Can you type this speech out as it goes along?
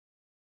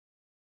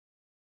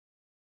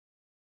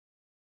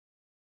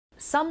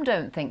some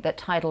don't think that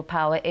tidal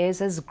power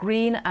is as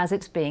green as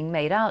it's being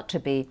made out to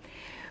be.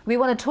 We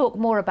want to talk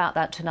more about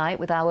that tonight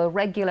with our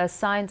regular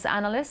science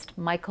analyst,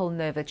 Michael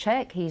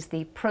Novacek. He's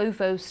the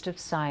Provost of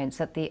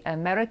Science at the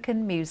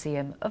American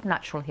Museum of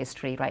Natural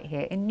History right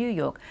here in New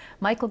York.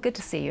 Michael, good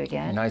to see you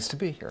again. Nice to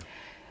be here.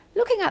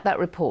 Looking at that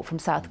report from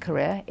South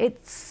Korea,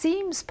 it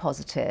seems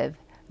positive,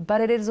 but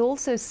it is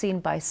also seen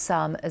by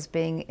some as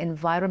being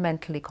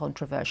environmentally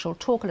controversial.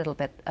 Talk a little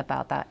bit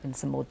about that in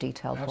some more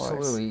detail for us.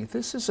 Absolutely.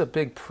 This is a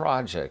big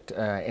project,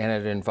 and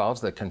it involves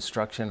the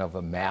construction of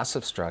a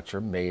massive structure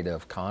made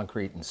of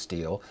concrete and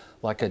steel,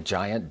 like a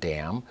giant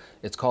dam.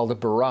 It's called a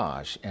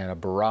barrage, and a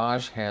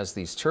barrage has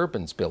these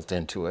turbines built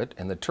into it,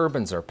 and the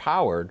turbines are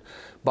powered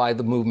by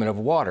the movement of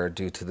water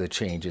due to the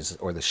changes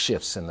or the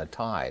shifts in the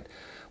tide.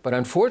 But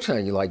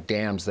unfortunately, like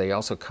dams, they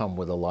also come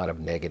with a lot of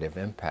negative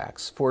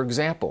impacts. For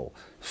example,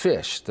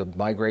 fish, the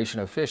migration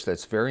of fish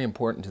that's very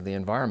important to the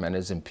environment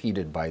is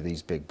impeded by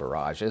these big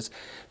barrages.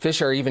 Fish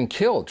are even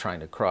killed trying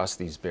to cross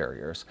these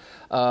barriers.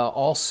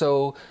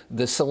 Also,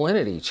 the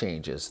salinity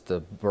changes. The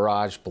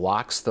barrage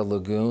blocks the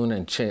lagoon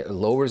and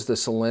lowers the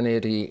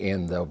salinity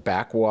in the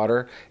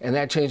backwater, and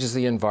that changes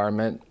the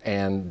environment,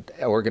 and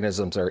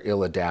organisms are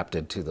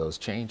ill-adapted to those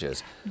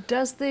changes.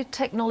 Does the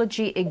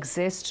technology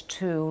exist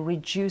to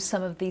reduce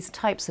some of these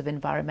types of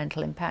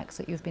environmental impacts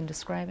that you've been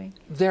describing?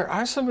 There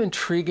are some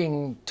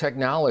intriguing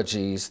technologies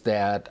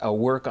that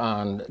work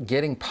on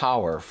getting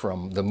power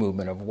from the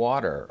movement of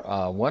water.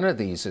 One of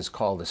these is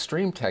called the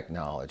stream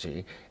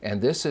technology,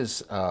 and this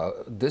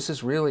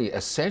is really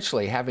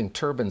essentially having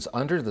turbines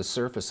under the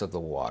surface of the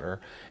water,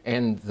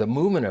 and the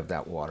movement of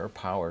that water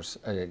powers,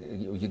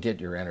 you get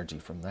your energy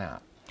from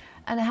that.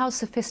 And how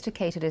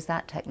sophisticated is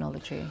that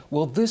technology?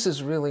 Well, this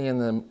is really in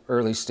the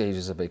early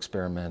stages of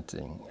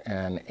experimenting,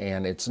 and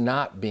it's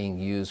not being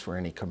used for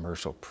any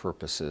commercial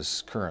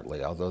purposes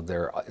currently, although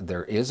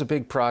there is a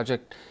big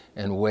project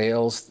in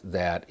Wales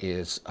that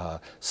is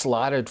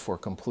slotted for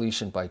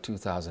completion by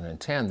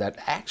 2010 that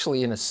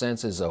actually, in a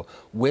sense, is a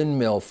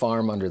windmill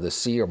farm under the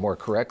sea, or more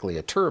correctly,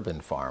 a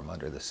turbine farm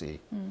under the sea.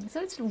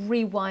 So let's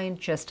rewind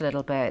just a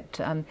little bit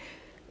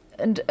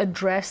and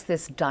address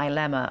this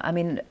dilemma. I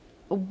mean,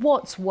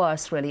 what's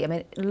worse, really? I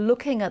mean,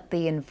 looking at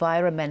the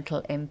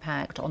environmental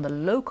impact on the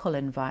local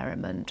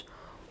environment,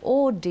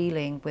 or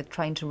dealing with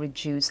trying to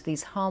reduce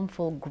these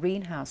harmful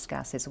greenhouse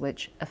gases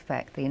which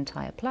affect the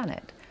entire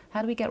planet.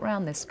 How do we get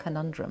around this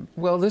conundrum?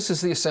 Well, this is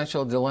the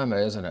essential dilemma,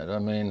 isn't it? I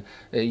mean,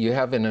 you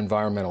have an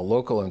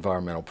local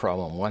environmental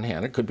problem on one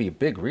hand. It could be a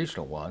big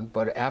regional one,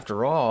 but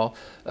after all,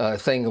 a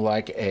thing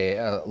like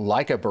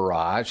a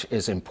barrage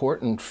is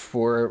important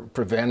for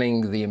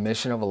preventing the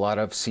emission of a lot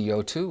of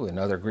CO2 and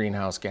other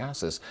greenhouse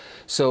gases.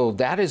 So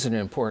that is an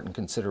important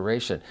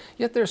consideration.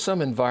 Yet there's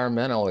some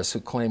environmentalists who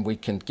claim we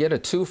can get a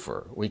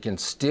twofer. We can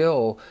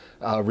still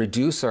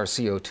reduce our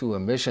CO2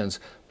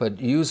 emissions, but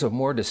use a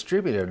more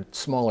distributed,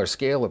 smaller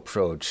scale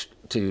approach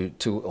to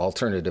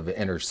alternative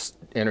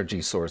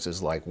energy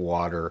sources like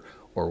water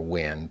or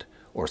wind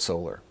or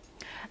solar.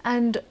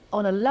 And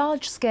on a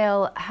large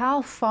scale,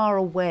 how far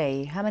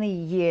away, how many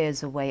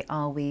years away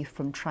are we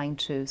from trying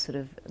to sort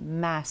of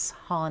mass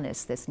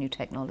harness this new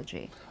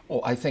technology?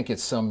 Oh, I think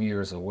it's some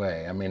years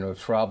away. I mean,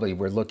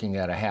 we're looking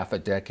at a half a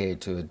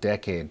decade to a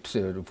decade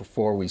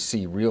before we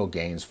see real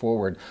gains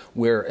forward,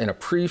 where an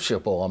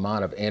appreciable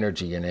amount of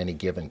energy in any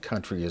given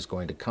country is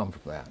going to come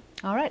from that.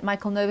 All right,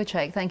 Michael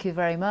Novacek, thank you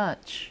very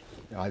much.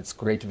 It's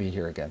great to be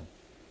here again.